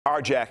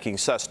carjacking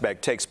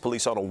suspect takes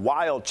police on a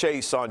wild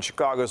chase on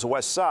Chicago's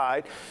west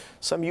side.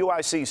 Some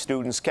UIC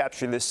students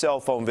captured this cell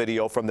phone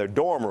video from their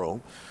dorm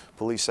room.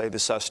 Police say the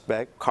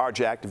suspect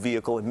carjacked a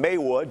vehicle in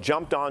Maywood,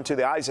 jumped onto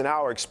the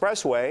Eisenhower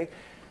Expressway.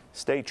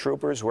 State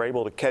troopers were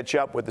able to catch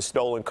up with the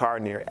stolen car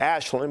near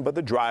Ashland, but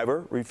the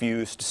driver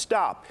refused to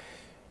stop.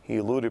 He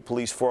eluded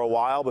police for a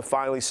while, but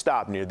finally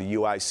stopped near the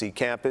UIC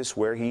campus,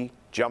 where he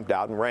jumped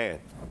out and ran.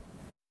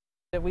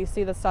 We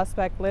see the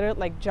suspect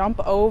literally jump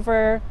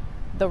over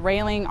the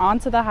railing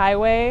onto the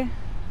highway,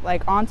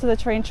 onto the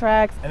train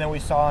tracks. And then we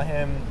saw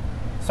him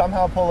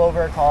somehow pull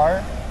over a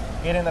car,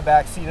 get in the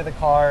back seat of the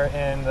car,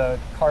 and the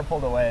car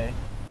pulled away.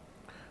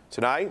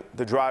 Tonight,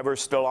 the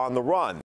driver's still on the run.